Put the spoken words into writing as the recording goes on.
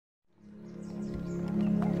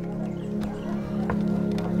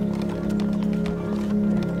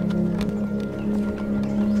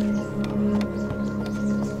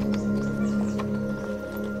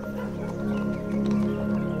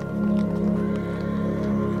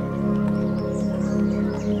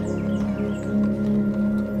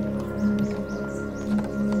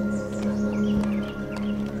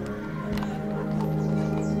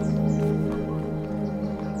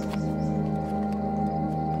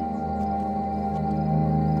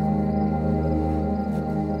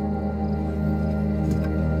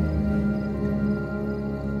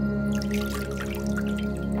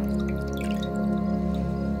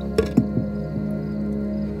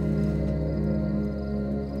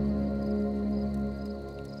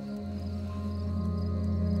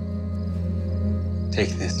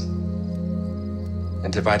Take this,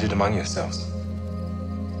 and divide it among yourselves.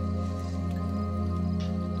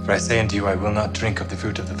 For I say unto you, I will not drink of the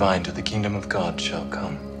fruit of the vine till the kingdom of God shall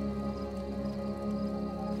come.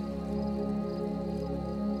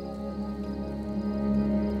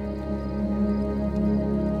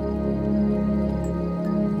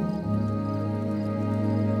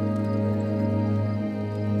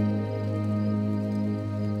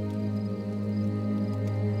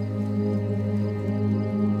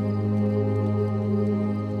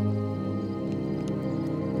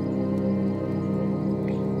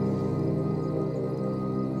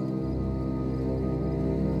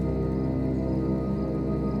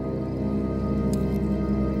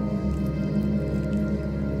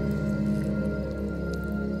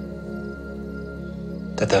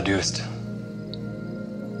 That thou doest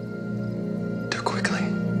too quickly.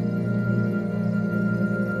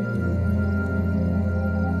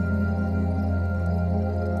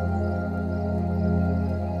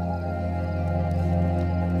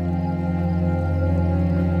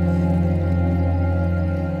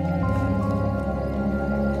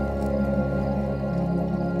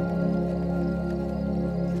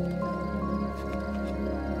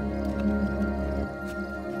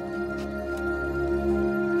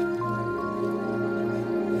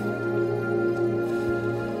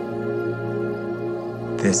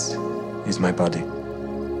 This is my body,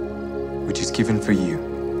 which is given for you.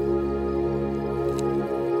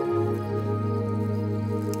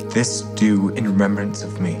 This do in remembrance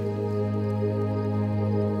of me.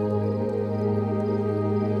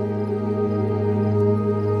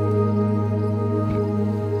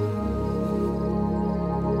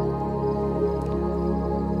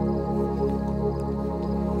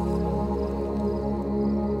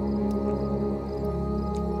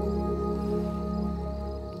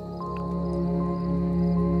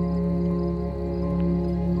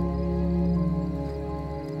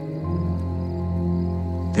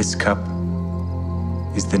 This cup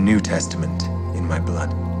is the New Testament in my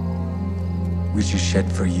blood, which is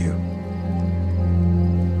shed for you.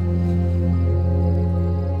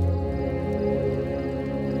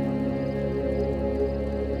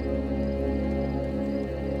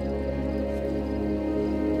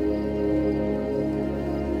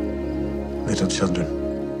 Little children,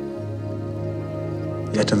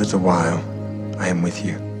 yet a little while I am with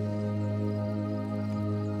you.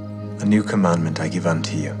 A new commandment I give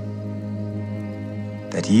unto you,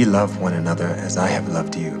 that ye love one another as I have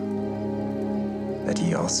loved you, that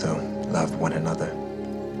ye also love one another.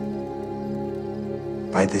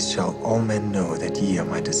 By this shall all men know that ye are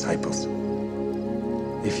my disciples,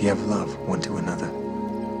 if ye have love one to another.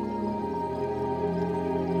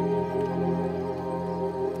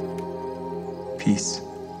 Peace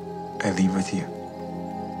I leave with you.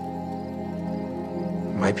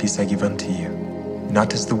 My peace I give unto you.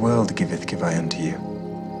 Not as the world giveth, give I unto you.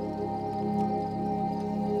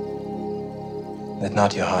 Let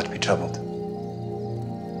not your heart be troubled,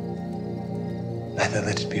 neither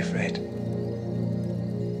let it be afraid.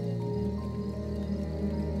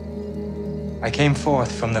 I came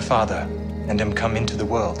forth from the Father, and am come into the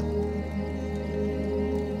world.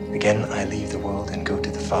 Again I leave the world and go to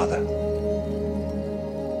the Father.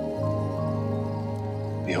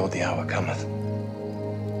 Behold, the hour cometh.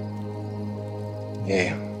 Yea,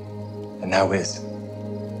 and now is,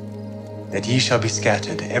 that ye shall be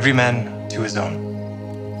scattered, every man to his own,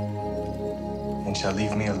 and shall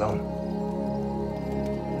leave me alone.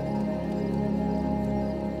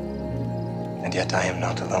 And yet I am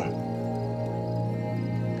not alone,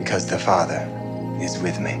 because the Father is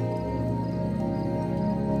with me.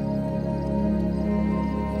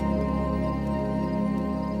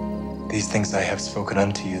 These things I have spoken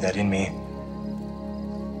unto you, that in me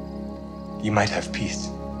ye might have peace.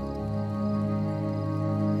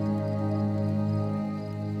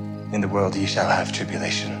 In the world ye shall have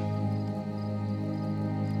tribulation.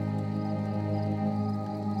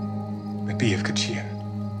 But be of good cheer.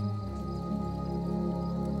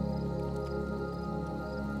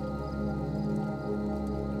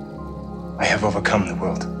 I have overcome the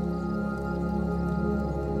world.